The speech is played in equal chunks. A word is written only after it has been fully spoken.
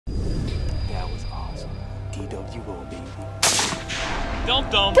DWO, baby.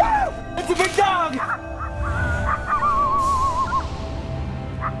 Dum-dum. It's a big dog!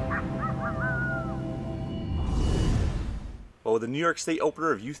 Well, with the New York State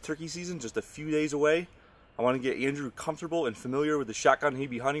opener of youth turkey season just a few days away, I want to get Andrew comfortable and familiar with the shotgun he'd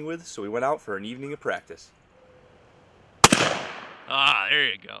be hunting with, so we went out for an evening of practice. Ah, there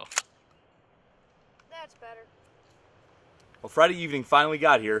you go. That's better. Well, Friday evening finally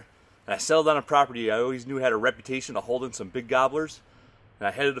got here, and I settled on a property I always knew had a reputation of holding some big gobblers, and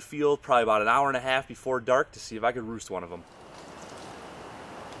I headed to the field probably about an hour and a half before dark to see if I could roost one of them.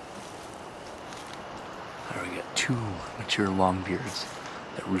 There we got two mature longbeards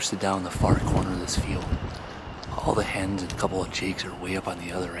that roosted down in the far corner of this field. All the hens and a couple of jakes are way up on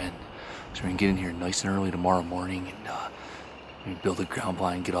the other end. So we can get in here nice and early tomorrow morning and build a ground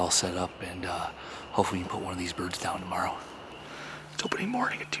blind, get all set up, and hopefully we can put one of these birds down tomorrow. It's opening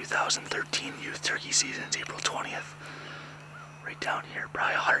morning of 2013 youth turkey season. It's April 20th. Right down here,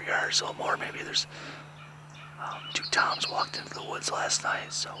 probably 100 yards or more. Maybe there's two toms walked into the woods last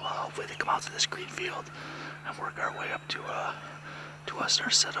night, so hopefully they come out to this green field and work our way up to us.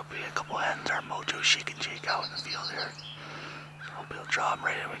 Our setup. We had a couple hens, our Mojo Shake and Jake out in the field here. So hopefully he'll draw them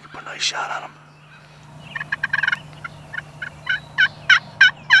right in. We can put a nice shot on them.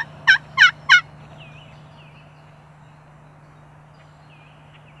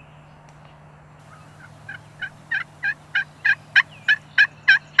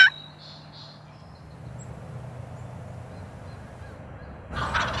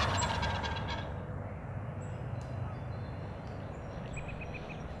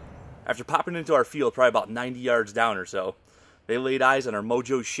 After popping into our field probably about 90 yards down or so, they laid eyes on our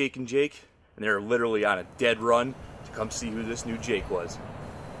Mojo Shake and Jake, and they were literally on a dead run to come see who this new Jake was.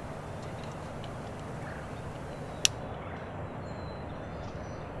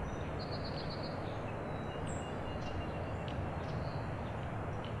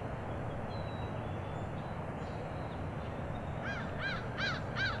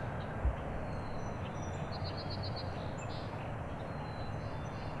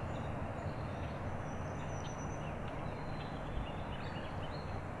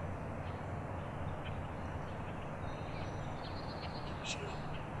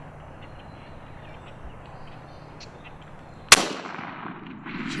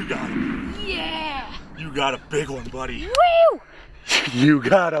 You got him. Yeah! You got a big one, buddy. Woo! You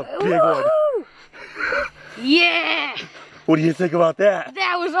got a big one. Yeah! What do you think about that?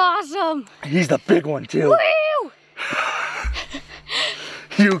 That was awesome! He's the big one, too. Woo!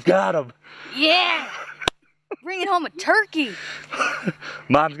 You got him. Yeah! Bringing home a turkey.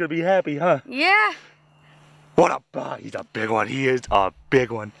 Mom's gonna be happy, huh? Yeah. What a, he's a big one. He is a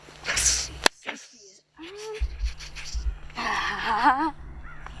big one.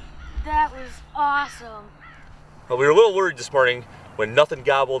 That was awesome. Well, we were a little worried this morning when nothing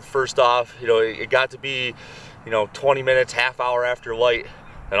gobbled first off. You know, it got to be, 20 minutes, half hour after light,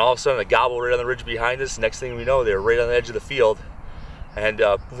 and all of a sudden a gobble right on the ridge behind us. Next thing we know, they were right on the edge of the field and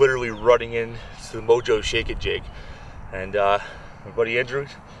literally running in to the Mojo Shake It Jake. And my buddy Andrew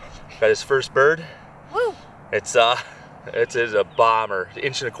got his first bird. Woo! It's a bomber, 1.25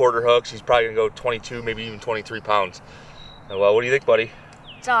 inch hooks. He's probably gonna go 22, maybe even 23 pounds. Well, what do you think, buddy?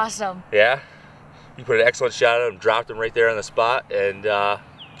 It's awesome. Yeah? You put an excellent shot at him, dropped him right there on the spot, and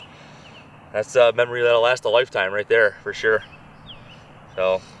that's a memory that'll last a lifetime right there, for sure.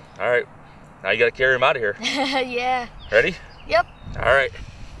 So, all right. Now you gotta carry him out of here. Yeah. Ready? Yep. All right.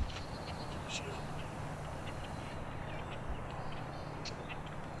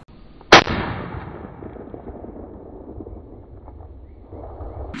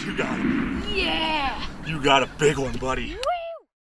 You got him. Yeah! You got a big one, buddy.